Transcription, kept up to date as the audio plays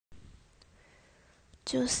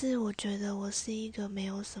就是我觉得我是一个没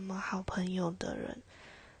有什么好朋友的人，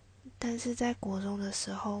但是在国中的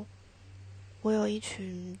时候，我有一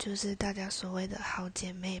群就是大家所谓的好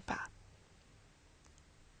姐妹吧。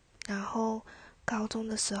然后高中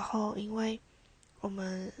的时候，因为我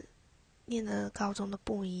们念的高中的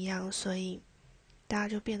不一样，所以大家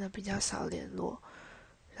就变得比较少联络。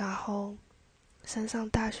然后升上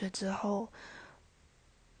大学之后，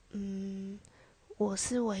我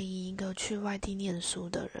是唯一一个去外地念书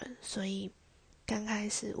的人，所以刚开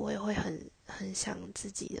始我也会很想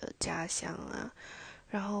自己的家乡啊，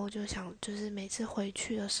然后就想就是每次回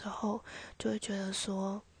去的时候，就会觉得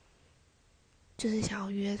说，就是想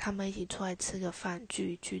要约他们一起出来吃个饭、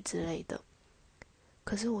聚一聚之类的。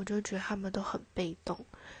可是我就觉得他们都很被动，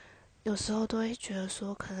有时候都会觉得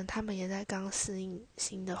说，可能他们也在刚适应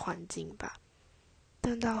新的环境吧。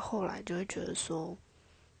但到后来就会觉得说，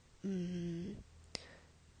嗯，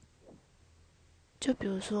就比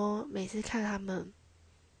如说每次看他们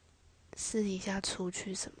私底下出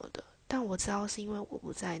去什么的，但我知道是因为我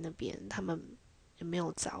不在那边，他们也没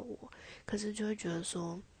有找我，可是就会觉得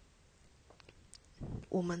说，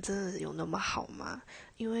我们真的有那么好吗？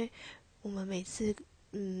因为我们每次，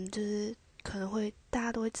就是可能会大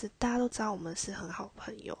家都知道我们是很好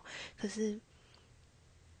朋友，可是，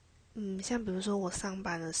像比如说我上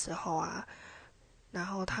班的时候啊，然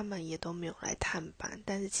后他们也都没有来探班，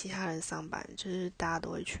但是其他人上班就是大家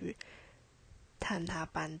都会去探他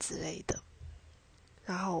班之类的。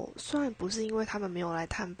然后虽然不是因为他们没有来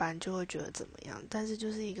探班就会觉得怎么样，但是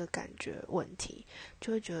就是一个感觉问题，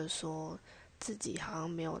就会觉得说自己好像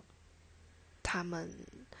没有他们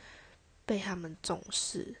被他们重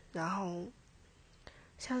视。然后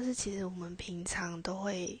像是其实我们平常都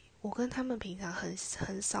会，我跟他们平常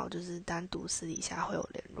很少就是单独私底下会有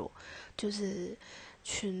联络，就是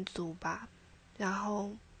群组吧。然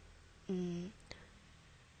后嗯，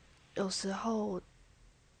有时候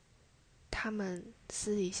他们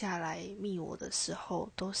私底下来密我的时候，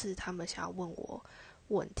都是他们想要问我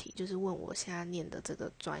问题，就是问我现在念的这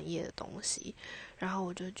个专业的东西。然后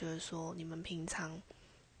我就觉得说，你们平常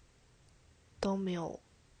都没有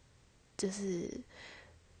就是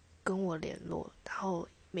跟我联络，然后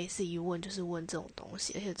每次一问就是问这种东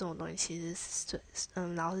西，而且这种东西其实是，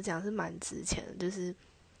老实讲是蛮值钱的，就是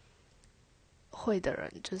会的人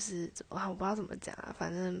就是我不知道怎么讲啊，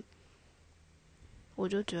反正我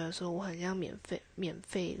就觉得说我很像免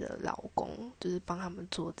费的劳工，就是帮他们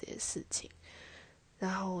做这些事情，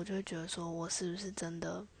然后我就会觉得说我是不是真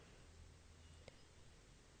的，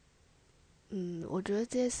我觉得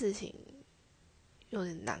这些事情有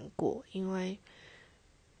点难过，因为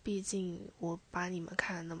毕竟我把你们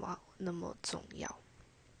看得那么重要，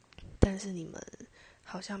但是你们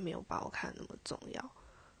好像没有把我看得那么重要。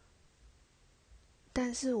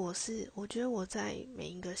但是我觉得我在每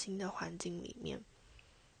一个新的环境里面，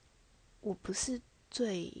我不是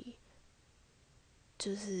最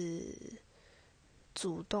就是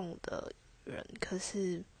主动的人，可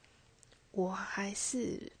是我还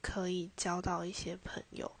是可以交到一些朋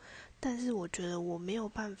友。但是我觉得我没有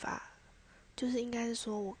办法，就是应该是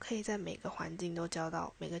说我可以在每个环境都交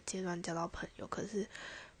到，每个阶段交到朋友，可是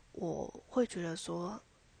我会觉得说，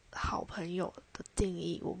好朋友的定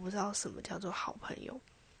义，我不知道什么叫做好朋友。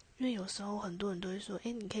因为有时候很多人都会说，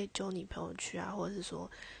你可以揪你朋友去啊，或者是说，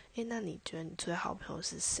那你觉得你最好朋友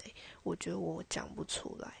是谁？我觉得我讲不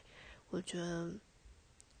出来，我觉得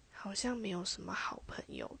好像没有什么好朋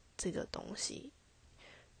友这个东西，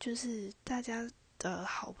就是大家的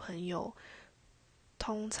好朋友，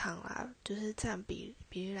通常啦，就是占比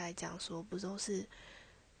例来讲说，不都是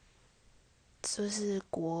就是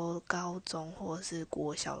国高中或者是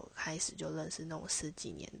国小开始就认识那种十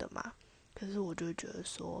几年的嘛？可是我就会觉得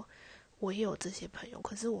说，我也有这些朋友，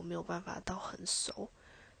可是我没有办法到很熟，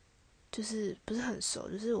就是不是很熟，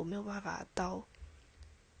就是我没有办法到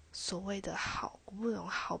所谓的好，我不懂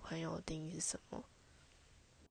好朋友的定义是什么。